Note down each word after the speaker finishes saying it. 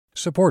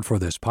Support for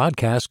this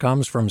podcast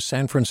comes from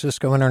San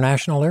Francisco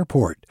International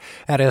Airport.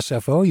 At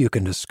SFO, you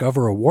can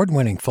discover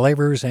award-winning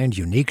flavors and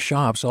unique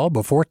shops all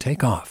before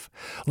takeoff.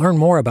 Learn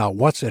more about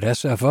what's at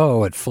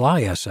SFO at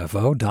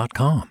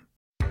flysfo.com.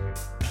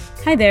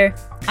 Hi there,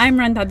 I'm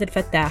Rand Abdel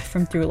Fattah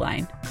from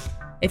Throughline.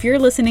 If you're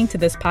listening to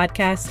this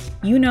podcast,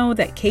 you know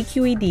that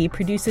KQED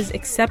produces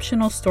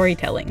exceptional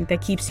storytelling that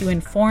keeps you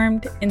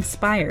informed,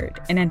 inspired,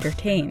 and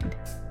entertained.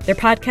 Their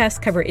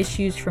podcasts cover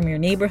issues from your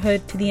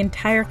neighborhood to the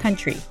entire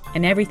country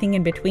and everything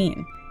in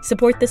between.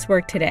 Support this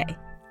work today.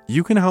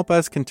 You can help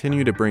us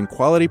continue to bring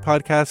quality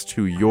podcasts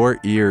to your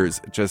ears.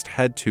 Just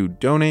head to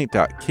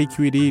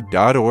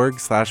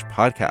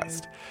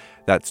donate.kqed.org/podcast.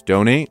 That's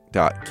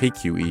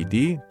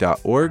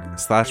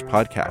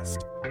donate.kqed.org/podcast.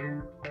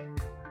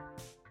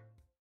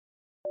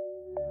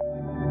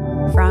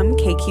 From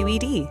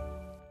KQED.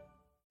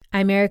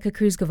 I'm Erica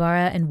Cruz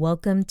Guevara, and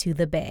welcome to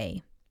The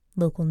Bay.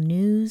 Local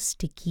news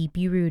to keep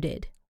you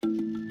rooted.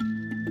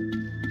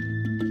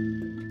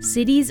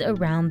 Cities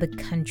around the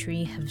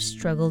country have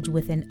struggled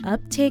with an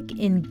uptick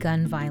in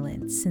gun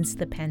violence since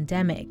the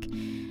pandemic,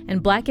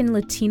 and Black and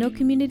Latino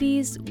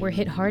communities were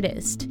hit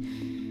hardest.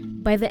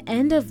 By the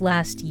end of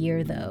last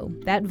year, though,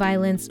 that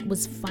violence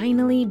was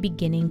finally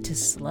beginning to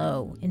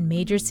slow in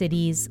major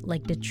cities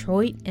like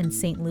Detroit and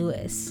St.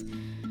 Louis.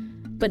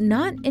 But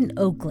not in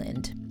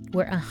Oakland,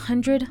 where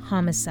 100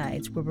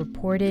 homicides were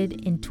reported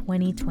in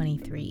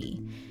 2023.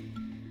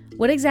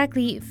 What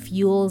exactly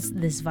fuels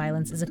this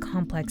violence is a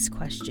complex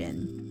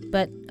question,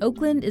 but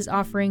Oakland is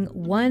offering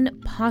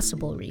one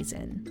possible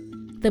reason: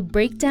 the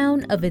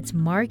breakdown of its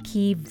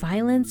Marquee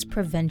violence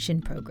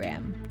prevention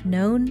program,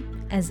 known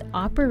as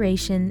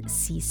Operation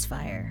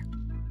Ceasefire.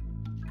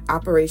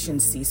 Operation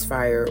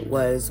Ceasefire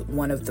was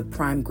one of the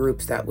prime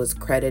groups that was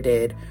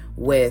credited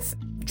with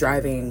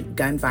driving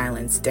gun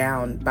violence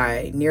down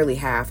by nearly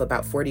half,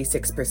 about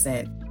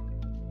 46%.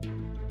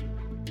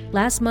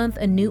 Last month,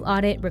 a new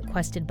audit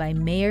requested by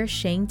Mayor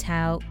Sheng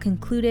Tao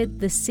concluded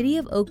the city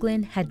of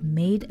Oakland had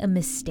made a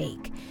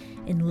mistake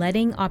in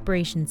letting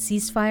Operation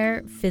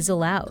Ceasefire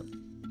fizzle out.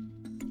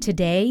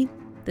 Today,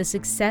 the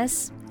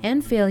success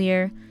and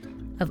failure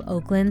of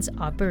Oakland's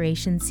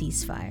Operation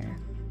Ceasefire.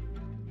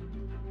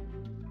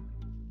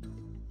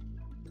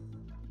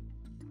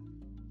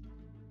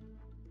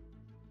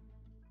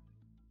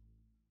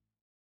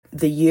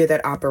 The year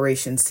that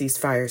Operation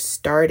Ceasefire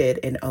started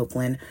in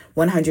Oakland,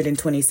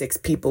 126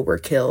 people were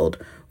killed,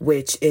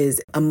 which is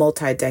a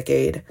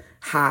multi-decade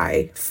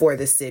high for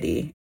the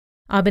city.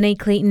 Abene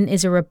Clayton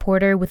is a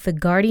reporter with the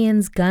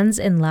Guardian's Guns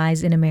and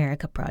Lies in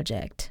America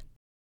project.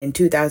 In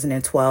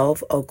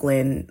 2012,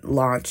 Oakland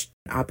launched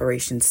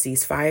Operation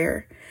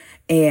Ceasefire,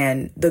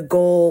 and the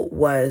goal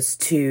was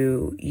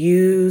to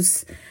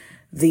use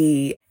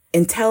the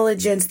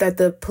intelligence that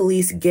the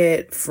police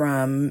get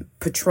from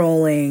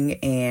patrolling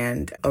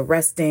and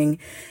arresting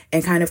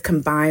and kind of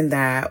combine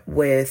that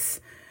with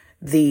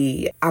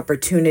the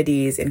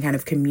opportunities and kind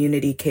of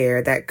community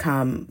care that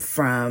come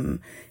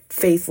from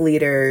faith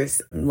leaders,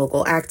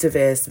 local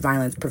activists,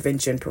 violence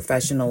prevention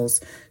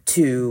professionals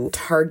to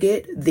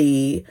target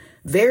the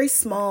very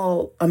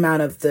small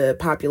amount of the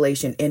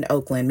population in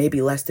Oakland,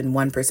 maybe less than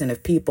 1%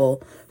 of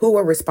people who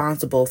were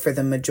responsible for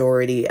the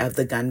majority of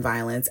the gun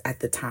violence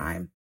at the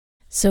time.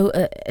 So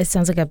it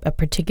sounds like a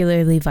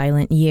particularly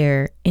violent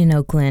year in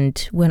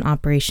Oakland when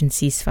Operation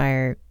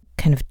Ceasefire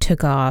kind of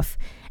took off.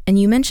 And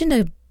you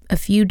mentioned a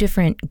few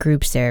different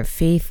groups there: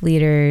 faith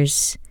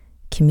leaders,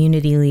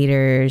 community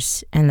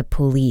leaders, and the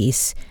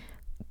police.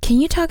 Can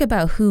you talk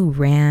about who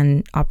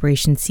ran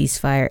Operation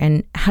Ceasefire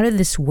and how did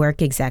this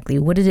work exactly?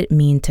 What did it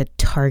mean to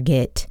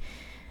target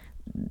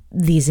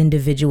these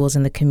individuals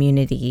in the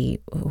community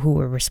who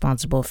were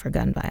responsible for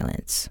gun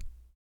violence?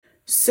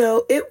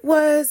 So it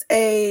was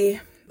a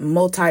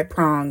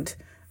multi-pronged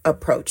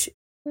approach.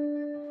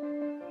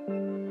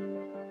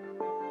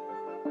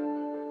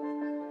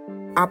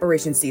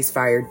 Operation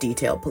Ceasefire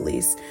Detail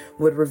Police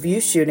would review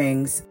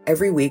shootings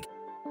every week.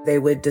 They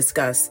would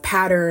discuss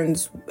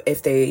patterns.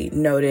 If they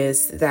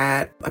noticed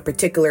that a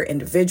particular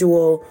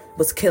individual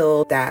was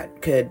killed,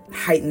 that could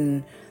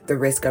heighten the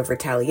risk of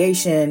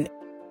retaliation.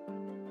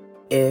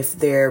 If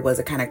there was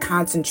a kind of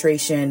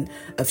concentration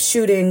of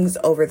shootings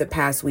over the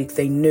past week,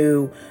 they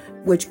knew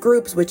which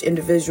groups, which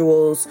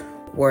individuals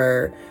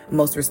were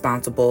most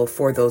responsible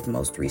for those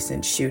most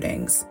recent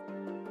shootings.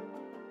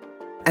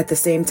 At the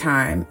same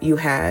time, you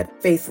had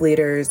faith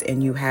leaders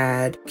and you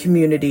had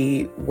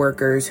community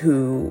workers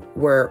who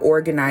were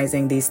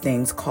organizing these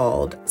things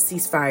called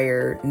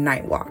ceasefire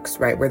night walks,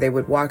 right? Where they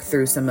would walk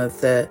through some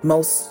of the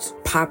most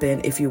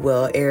poppin', if you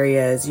will,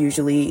 areas,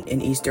 usually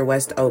in East or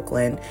West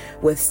Oakland,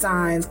 with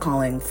signs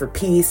calling for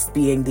peace,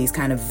 being these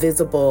kind of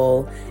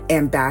visible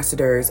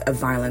ambassadors of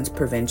violence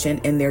prevention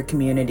in their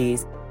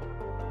communities.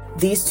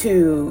 These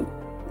two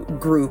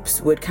groups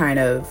would kind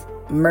of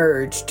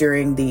merge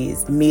during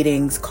these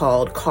meetings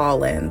called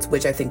call-ins,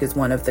 which I think is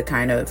one of the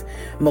kind of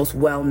most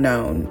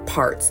well-known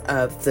parts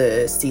of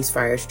the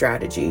ceasefire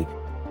strategy.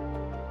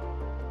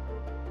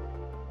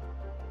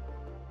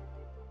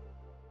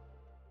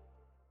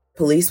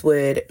 Police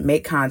would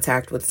make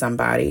contact with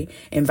somebody,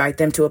 invite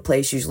them to a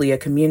place, usually a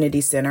community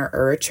center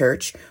or a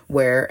church,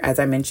 where, as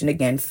I mentioned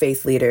again,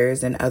 faith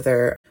leaders and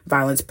other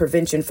violence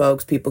prevention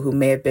folks, people who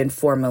may have been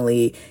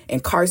formerly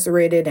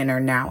incarcerated and are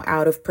now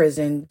out of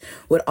prison,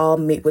 would all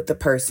meet with the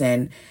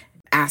person,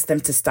 ask them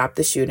to stop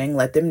the shooting,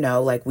 let them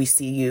know, like, we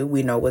see you,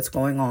 we know what's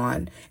going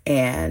on,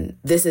 and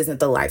this isn't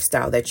the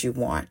lifestyle that you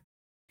want.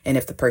 And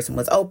if the person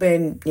was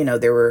open,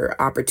 there were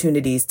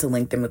opportunities to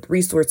link them with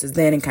resources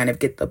then and kind of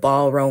get the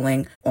ball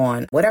rolling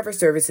on whatever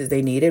services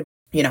they needed,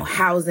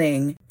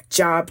 housing,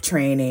 job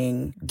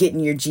training,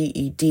 getting your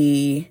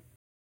GED.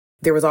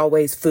 There was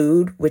always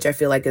food, which I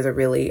feel like is a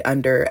really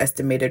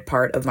underestimated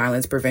part of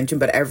violence prevention.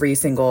 But every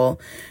single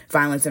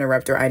violence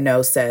interrupter I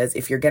know says,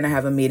 if you're going to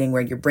have a meeting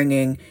where you're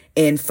bringing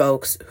in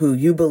folks who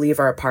you believe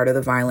are a part of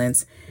the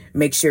violence,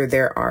 make sure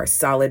there are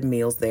solid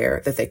meals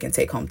there that they can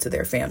take home to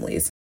their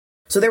families.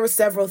 So there were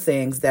several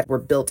things that were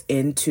built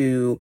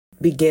into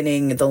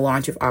beginning the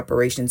launch of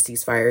Operation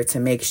Ceasefire to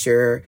make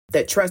sure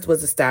that trust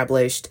was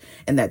established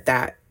and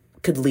that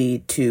could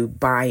lead to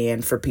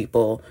buy-in for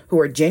people who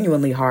are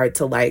genuinely hard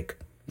to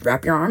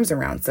wrap your arms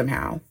around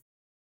somehow.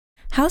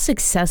 How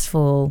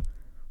successful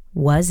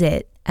was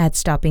it at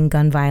stopping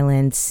gun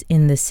violence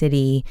in the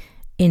city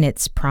in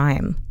its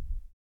prime?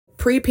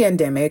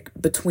 Pre-pandemic,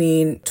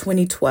 between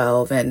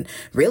 2012 and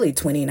really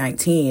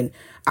 2019,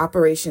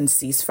 Operation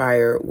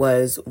Ceasefire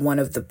was one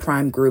of the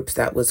prime groups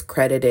that was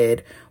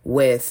credited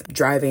with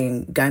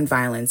driving gun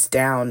violence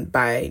down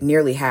by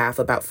nearly half,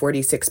 about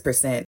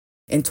 46%.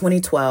 In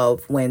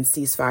 2012, when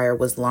Ceasefire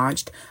was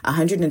launched,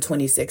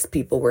 126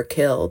 people were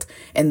killed.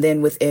 And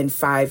then within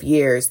 5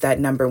 years, that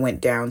number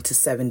went down to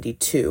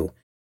 72.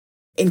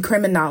 In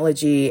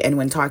criminology and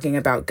when talking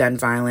about gun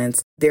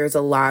violence, there's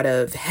a lot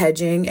of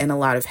hedging and a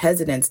lot of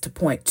hesitance to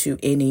point to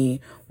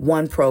any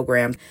one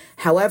program.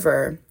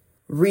 However,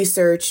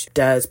 research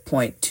does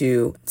point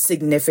to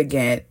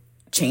significant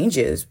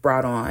changes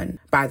brought on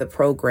by the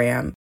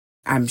program.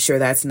 I'm sure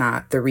that's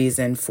not the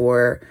reason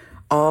for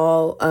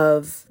all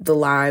of the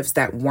lives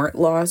that weren't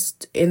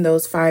lost in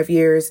those 5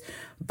 years,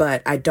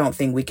 but I don't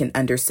think we can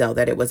undersell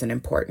that it was an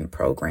important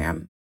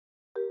program.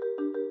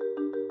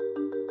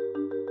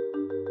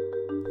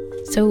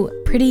 So,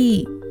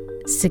 pretty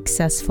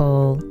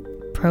successful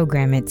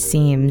program, it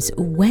seems.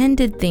 When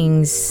did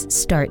things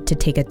start to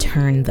take a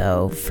turn,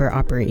 though, for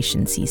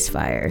Operation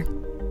Ceasefire?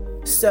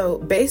 So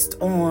based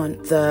on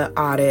the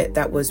audit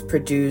that was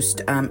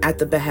produced at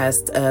the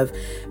behest of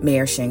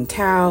Mayor Sheng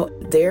Tao,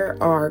 there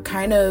are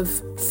kind of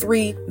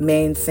three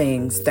main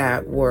things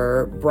that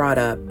were brought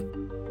up.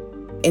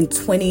 In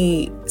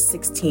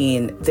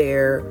 2016,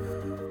 there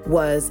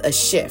was a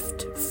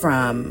shift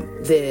from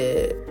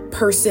the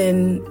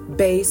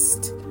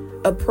person-based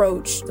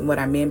approach. And what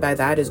I mean by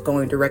that is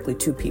going directly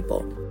to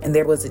people. And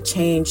there was a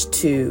change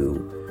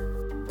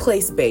to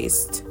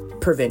place-based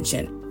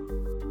prevention.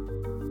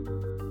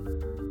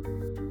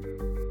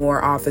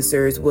 More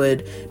officers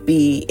would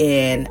be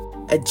in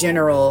a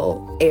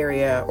general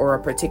area or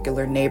a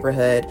particular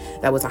neighborhood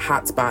that was a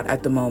hotspot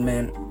at the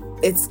moment.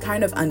 It's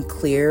kind of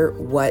unclear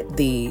what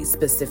the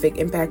specific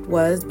impact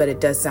was, but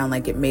it does sound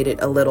like it made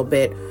it a little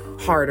bit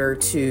harder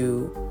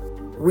to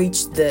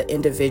reach the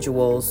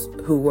individuals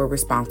who were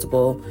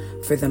responsible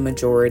for the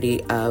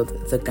majority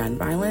of the gun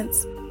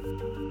violence.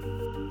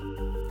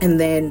 And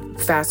then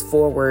fast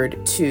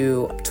forward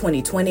to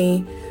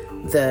 2020,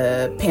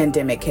 the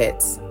pandemic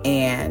hits,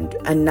 and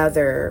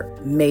another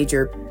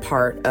major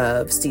part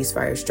of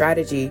ceasefire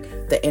strategy,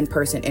 the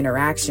in-person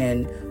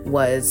interaction,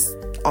 was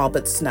all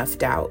but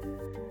snuffed out.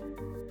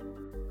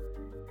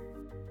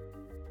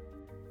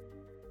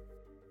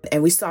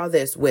 And we saw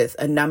this with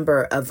a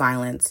number of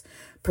violence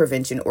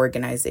prevention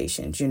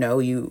organizations.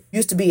 You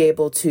used to be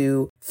able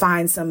to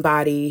find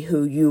somebody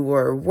who you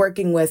were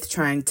working with,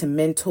 trying to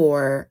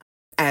mentor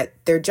at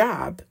their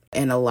job.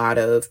 And a lot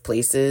of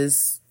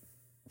places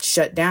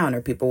shut down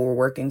or people were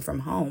working from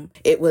home.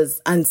 It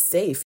was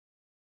unsafe.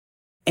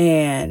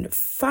 And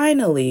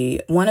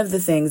finally, one of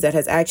the things that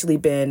has actually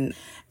been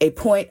a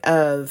point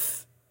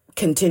of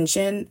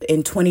contention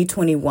in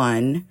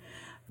 2021,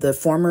 the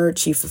former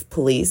chief of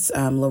police,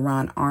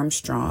 LaRon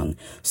Armstrong,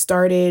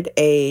 started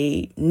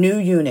a new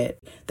unit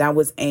that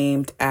was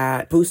aimed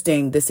at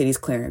boosting the city's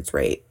clearance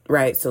rate,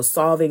 right? So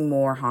solving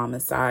more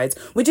homicides,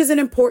 which is an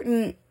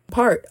important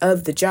part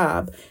of the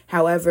job.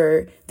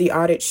 However, the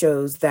audit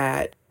shows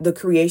that the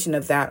creation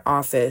of that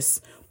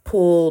office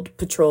pulled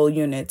patrol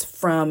units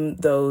from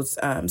those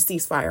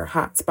ceasefire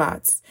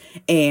hotspots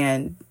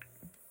and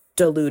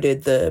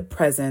diluted the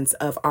presence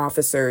of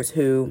officers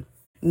who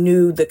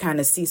knew the kind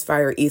of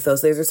ceasefire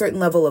ethos. There's a certain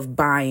level of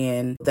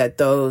buy-in that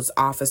those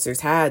officers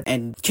had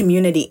and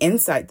community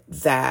insight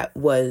that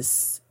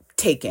was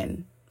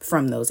taken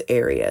from those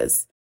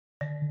areas.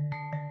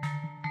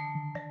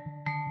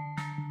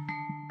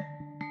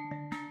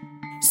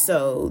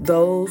 So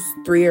those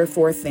 3 or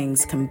 4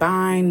 things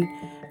combined,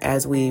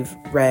 as we've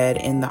read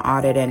in the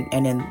audit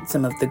and in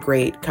some of the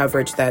great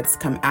coverage that's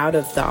come out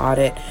of the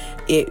audit,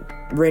 it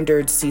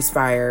rendered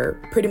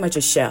ceasefire pretty much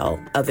a shell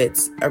of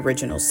its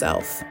original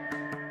self.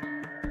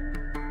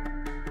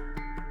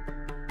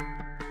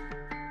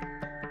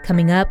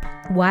 Coming up,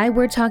 why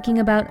we're talking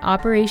about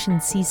Operation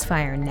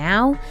Ceasefire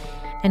now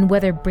and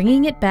whether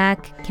bringing it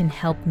back can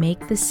help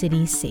make the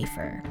city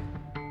safer.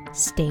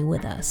 Stay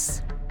with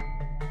us.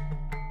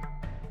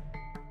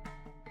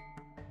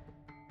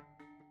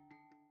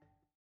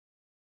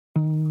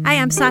 Hi,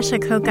 I'm Sasha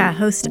Coca,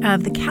 host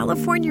of the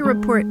California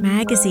Report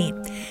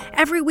magazine.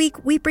 Every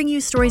week, we bring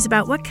you stories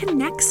about what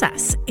connects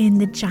us in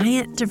the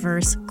giant,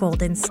 diverse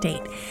Golden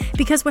State.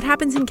 Because what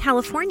happens in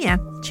California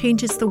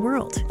changes the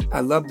world.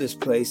 I love this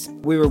place.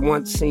 We were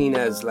once seen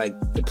as like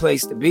the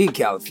place to be,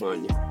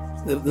 California.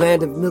 The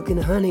land of milk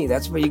and honey.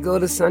 That's where you go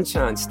to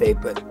Sunshine State,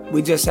 but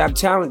we just have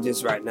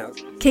challenges right now.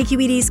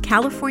 KQED's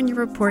California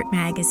Report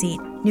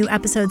magazine. New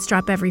episodes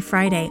drop every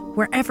Friday,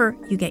 wherever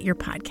you get your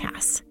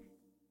podcasts.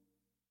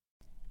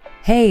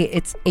 Hey,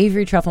 it's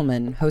Avery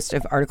Trufelman, host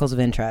of Articles of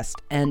Interest,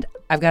 and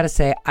I've got to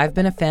say, I've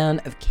been a fan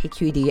of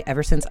KQED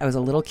ever since I was a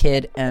little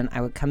kid, and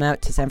I would come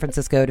out to San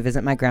Francisco to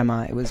visit my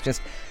grandma. It was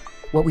just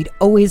what we'd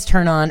always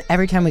turn on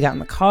every time we got in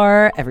the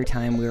car, every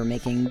time we were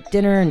making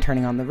dinner and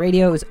turning on the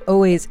radio. It was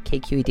always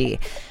KQED.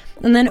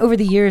 And then over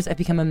the years, I've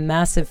become a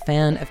massive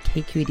fan of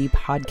KQED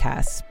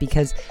podcasts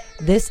because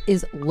this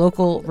is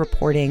local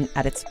reporting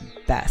at its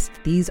best.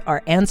 These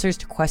are answers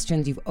to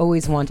questions you've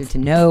always wanted to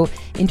know,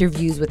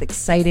 interviews with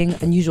exciting,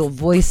 unusual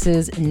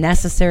voices,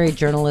 necessary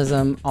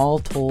journalism, all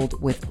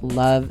told with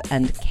love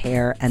and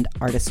care and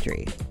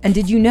artistry. And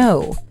did you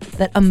know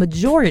that a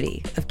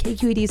majority of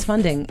KQED's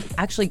funding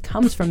actually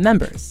comes from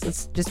members?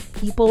 It's just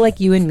people like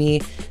you and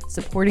me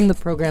supporting the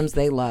programs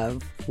they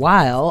love,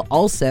 while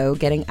also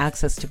getting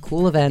access to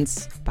cool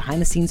events,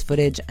 behind-the-scenes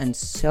footage, and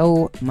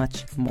so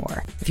much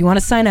more. If you want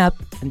to sign up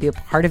and be a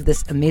part of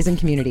this amazing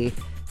community,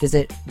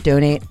 visit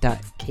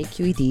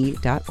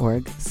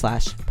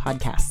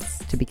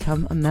donate.kqed.org/podcasts to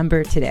become a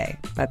member today.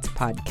 That's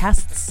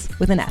podcasts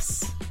with an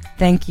S.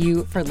 Thank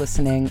you for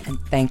listening, and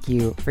thank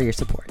you for your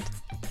support.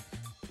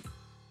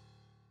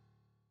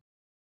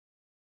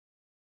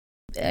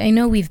 I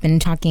know we've been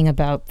talking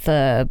about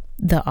the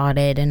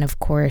audit, and of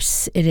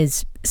course it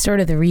is sort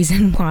of the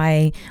reason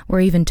why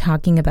we're even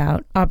talking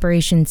about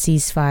Operation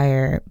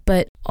Ceasefire,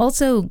 but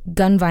also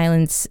gun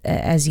violence,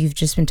 as you've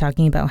just been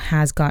talking about,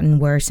 has gotten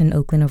worse in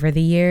Oakland over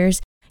the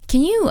years.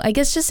 Can you, I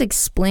guess, just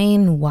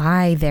explain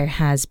why there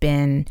has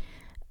been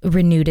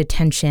renewed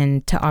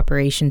attention to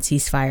Operation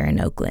Ceasefire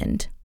in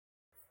Oakland?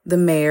 The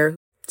mayor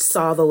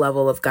saw the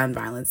level of gun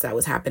violence that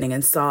was happening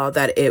and saw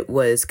that it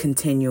was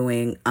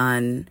continuing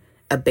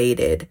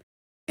unabated.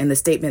 In the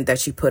statement that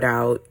she put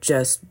out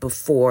just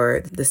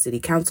before the city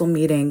council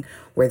meeting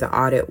where the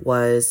audit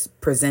was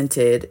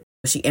presented,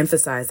 she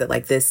emphasized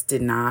that this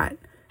did not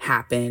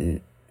happen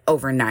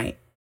overnight.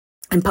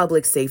 In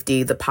public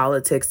safety, the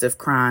politics of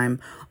crime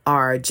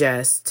are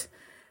just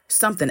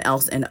something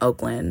else in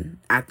Oakland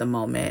at the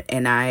moment.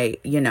 And I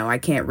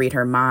can't read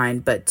her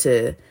mind, but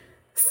to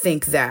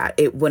think that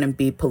it wouldn't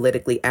be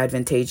politically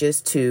advantageous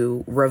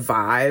to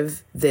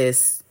revive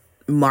this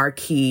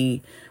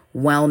marquee,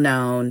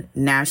 well-known,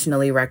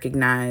 nationally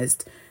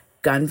recognized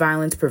gun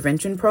violence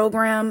prevention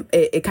program,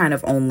 it kind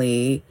of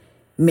only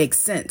makes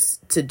sense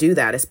to do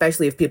that,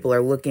 especially if people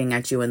are looking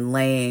at you and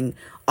laying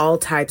all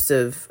types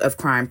of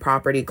crime,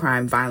 property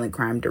crime, violent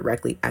crime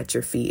directly at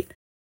your feet.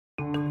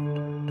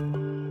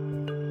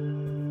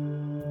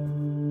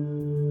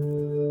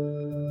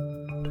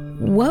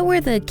 What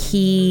were the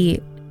key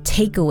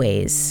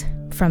takeaways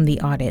from the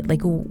audit?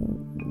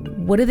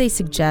 What do they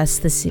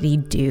suggest the city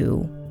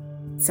do?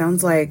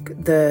 Sounds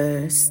like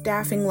the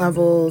staffing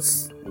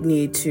levels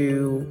need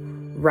to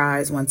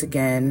rise once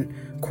again.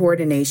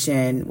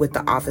 Coordination with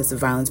the Office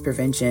of Violence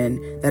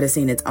Prevention that has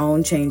seen its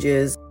own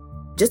changes.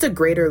 Just a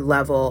greater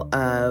level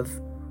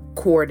of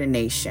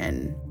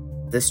coordination.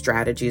 The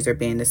strategies are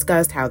being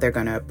discussed, how they're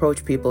going to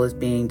approach people is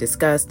being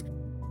discussed.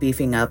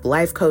 Beefing up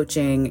life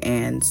coaching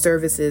and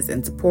services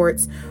and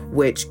supports,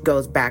 which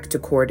goes back to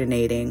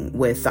coordinating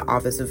with the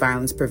Office of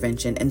Violence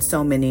Prevention and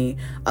so many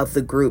of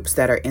the groups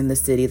that are in the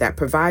city that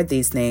provide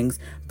these things,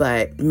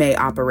 but may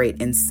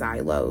operate in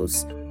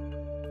silos.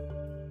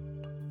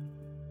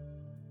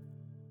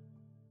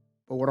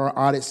 But what our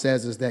audit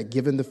says is that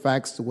given the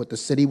facts of what the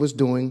city was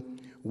doing,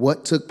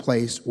 what took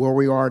place, where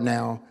we are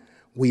now,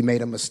 we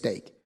made a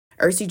mistake.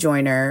 Ursi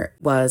Joyner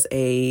was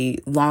a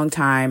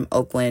longtime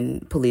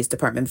Oakland Police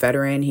Department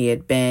veteran. He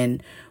had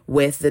been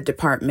with the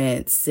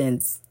department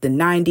since the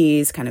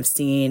 90s, kind of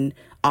seen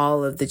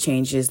all of the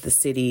changes the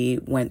city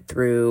went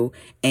through,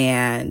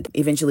 and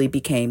eventually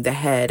became the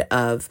head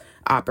of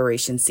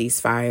Operation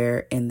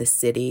Ceasefire in the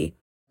city.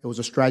 It was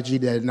a strategy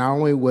that not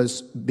only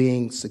was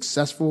being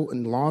successful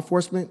in law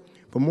enforcement,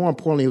 but more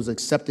importantly, it was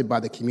accepted by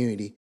the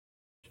community.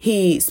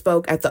 He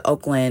spoke at the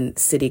Oakland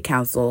City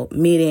Council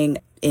meeting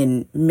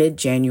in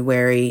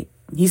mid-January.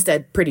 He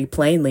said pretty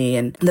plainly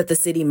and that the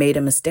city made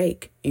a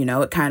mistake.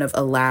 It kind of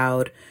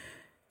allowed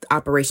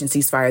Operation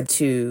Ceasefire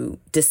to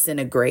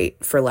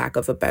disintegrate, for lack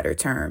of a better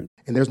term.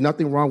 And there's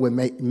nothing wrong with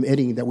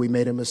admitting that we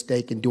made a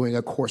mistake and doing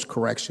a course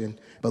correction.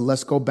 But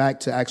let's go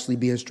back to actually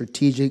being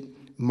strategic,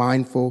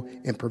 mindful,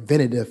 and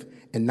preventative,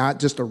 and not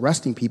just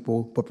arresting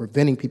people, but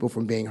preventing people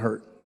from being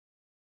hurt.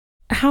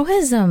 How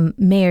has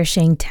Mayor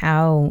Sheng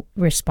Tao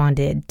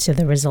responded to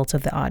the results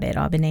of the audit,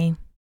 Abene?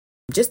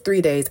 Just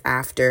 3 days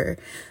after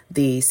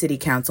the city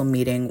council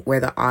meeting where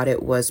the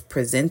audit was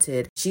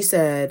presented, she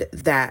said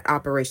that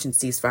Operation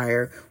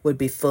Ceasefire would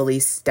be fully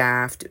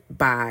staffed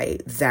by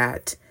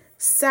that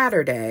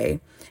Saturday,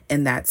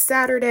 and that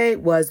Saturday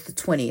was the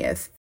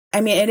 20th.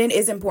 I mean, and it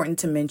is important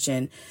to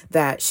mention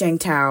that Sheng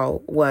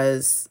Tao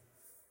was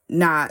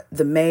not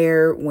the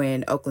mayor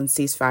when Oakland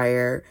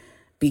Ceasefire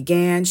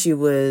began. She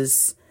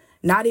was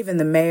not even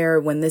the mayor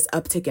when this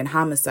uptick in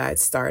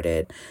homicides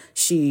started.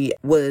 She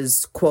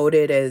was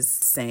quoted as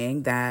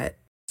saying that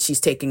she's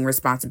taking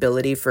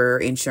responsibility for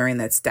ensuring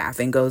that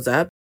staffing goes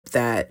up,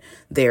 that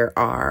there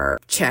are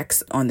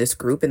checks on this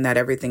group, and that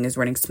everything is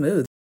running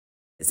smooth.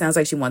 It sounds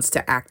like she wants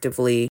to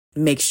actively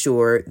make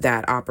sure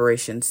that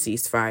Operation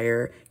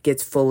Ceasefire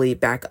gets fully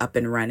back up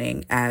and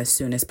running as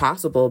soon as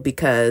possible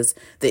because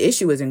the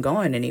issue isn't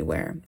going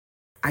anywhere.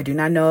 I do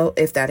not know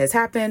if that has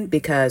happened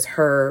because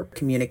her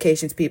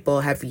communications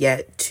people have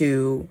yet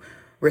to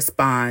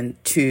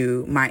respond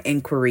to my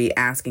inquiry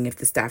asking if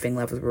the staffing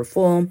levels were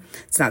full.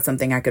 It's not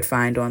something I could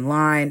find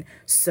online.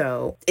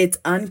 So it's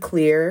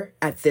unclear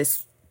at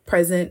this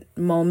present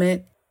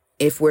moment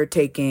if we're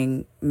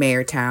taking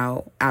Mayor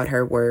Tao at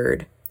her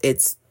word.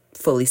 It's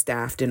fully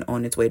staffed and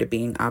on its way to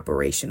being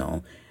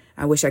operational.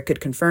 I wish I could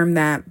confirm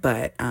that,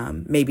 but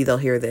maybe they'll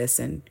hear this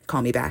and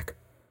call me back.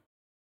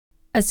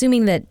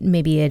 Assuming that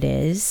maybe it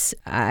is,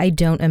 I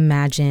don't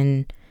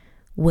imagine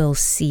we'll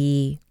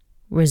see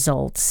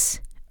results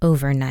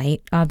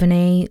overnight.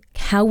 Abene,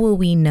 how will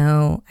we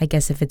know, I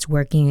guess, if it's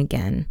working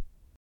again?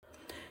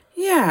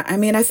 Yeah, I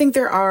mean, I think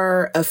there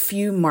are a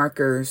few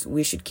markers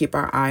we should keep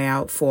our eye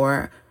out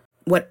for.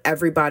 What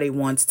everybody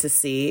wants to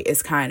see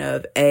is kind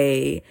of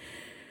a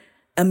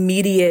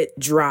immediate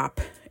drop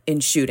in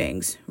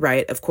shootings,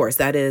 right? Of course,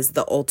 that is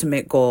the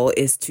ultimate goal,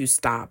 is to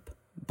stop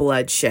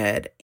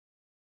bloodshed.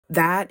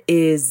 That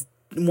is,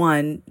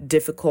 one,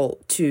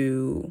 difficult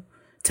to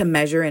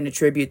measure and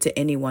attribute to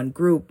any one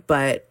group.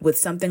 But with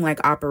something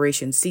like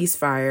Operation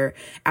Ceasefire,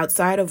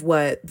 outside of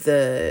what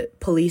the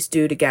police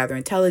do to gather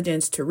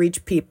intelligence, to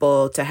reach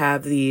people, to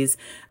have these,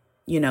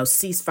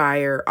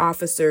 ceasefire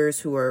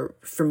officers who are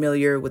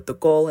familiar with the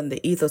goal and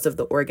the ethos of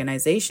the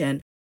organization,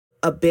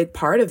 a big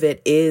part of it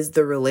is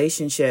the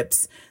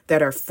relationships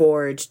that are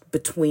forged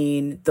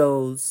between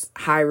those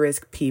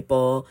high-risk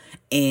people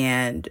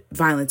and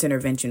violence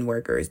intervention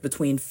workers,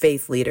 between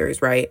faith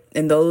leaders, right?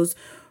 And those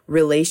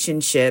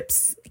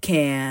relationships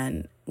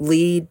can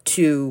lead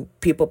to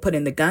people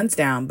putting the guns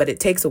down, but it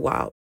takes a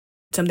while.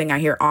 Something I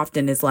hear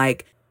often is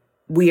like,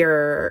 we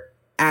are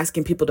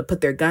asking people to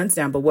put their guns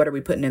down, but what are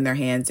we putting in their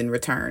hands in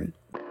return?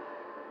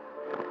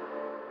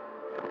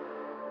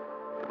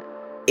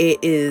 It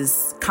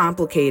is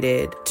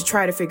complicated to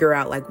try to figure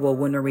out,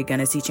 when are we going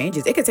to see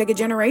changes? It could take a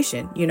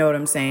generation, you know what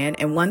I'm saying?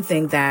 And one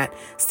thing that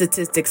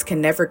statistics can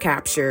never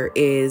capture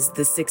is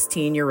the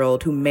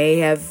 16-year-old who may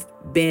have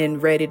been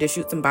ready to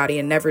shoot somebody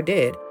and never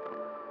did.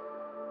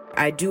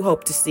 I do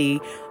hope to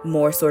see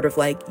more sort of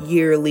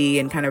yearly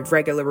and kind of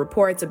regular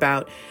reports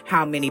about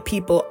how many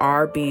people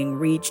are being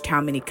reached,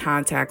 how many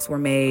contacts were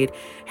made,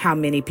 how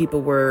many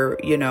people were,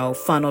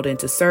 funneled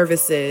into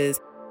services.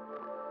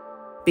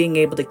 Being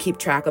able to keep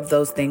track of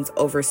those things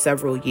over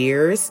several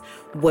years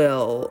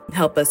will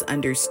help us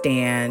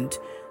understand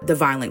the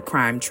violent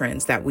crime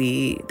trends that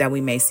we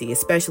may see,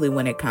 especially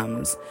when it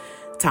comes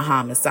to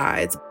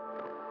homicides.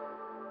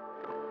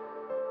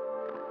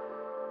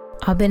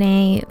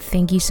 Abene,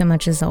 thank you so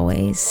much as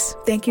always.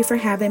 Thank you for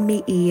having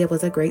me, E. It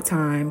was a great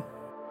time.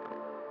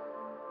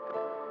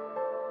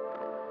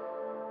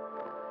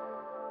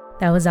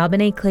 That was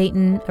Abene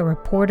Clayton, a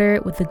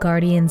reporter with The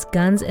Guardian's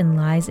Guns and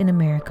Lies in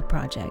America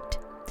project.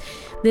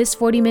 This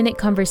 40-minute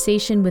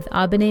conversation with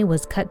Abene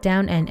was cut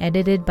down and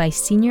edited by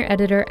senior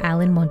editor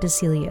Alan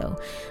Montecillo.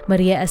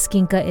 Maria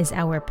Esquinca is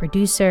our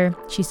producer.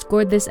 She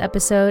scored this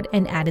episode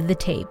and added the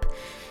tape,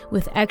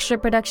 with extra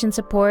production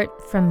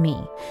support from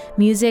me.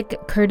 Music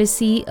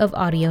courtesy of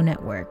Audio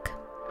Network.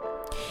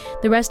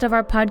 The rest of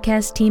our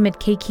podcast team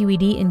at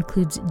KQED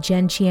includes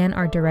Jen Chian,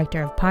 our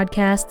director of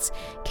podcasts,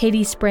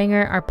 Katie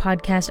Spranger, our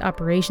podcast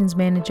operations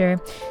manager,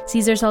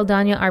 Cesar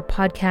Saldana, our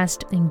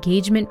podcast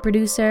engagement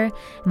producer,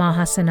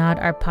 Maha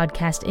Sanad, our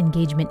podcast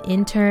engagement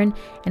intern,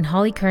 and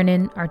Holly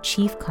Kernan, our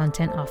chief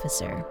content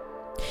officer.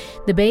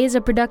 The Bay is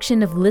a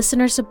production of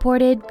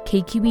listener-supported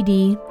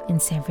KQED in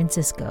San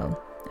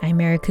Francisco. I'm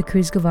Erica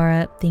Cruz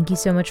Guevara. Thank you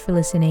so much for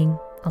listening.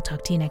 I'll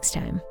talk to you next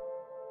time.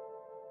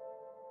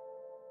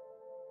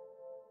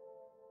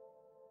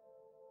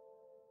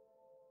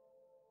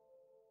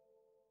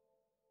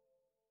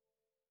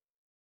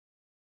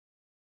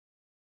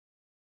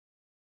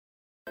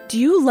 Do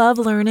you love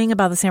learning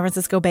about the San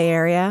Francisco Bay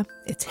Area,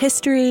 its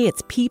history,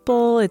 its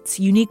people, its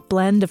unique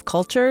blend of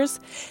cultures?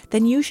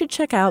 Then you should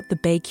check out the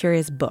Bay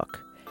Curious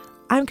book.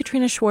 I'm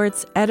Katrina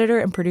Schwartz, editor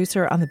and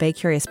producer on the Bay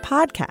Curious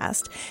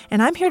podcast,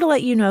 and I'm here to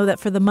let you know that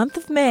for the month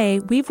of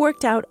May, we've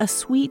worked out a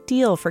sweet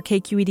deal for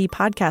KQED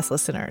podcast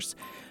listeners.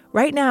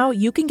 Right now,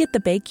 you can get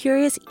the Bay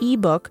Curious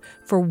ebook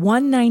for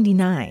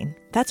 $1.99.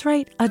 That's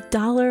right,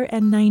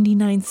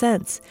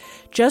 $1.99.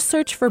 Just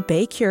search for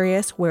Bay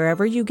Curious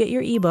wherever you get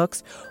your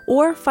ebooks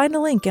or find a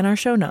link in our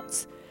show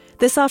notes.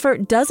 This offer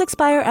does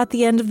expire at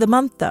the end of the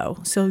month, though,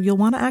 so you'll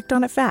want to act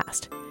on it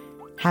fast.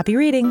 Happy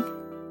reading!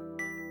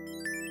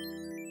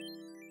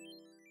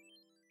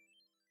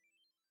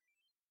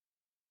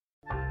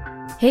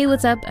 Hey,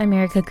 what's up? I'm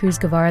Erica Cruz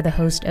Guevara, the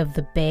host of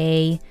The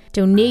Bay.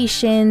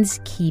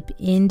 Donations keep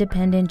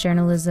independent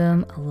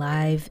journalism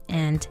alive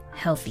and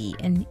healthy,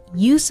 and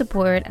you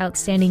support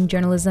outstanding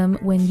journalism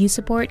when you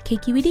support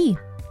KQED.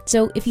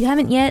 So if you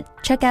haven't yet,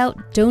 check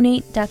out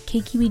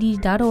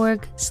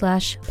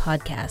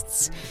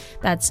donate.kqed.org/podcasts.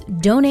 That's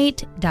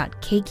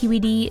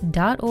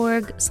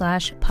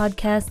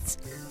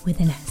donate.kqed.org/podcasts with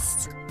an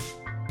S.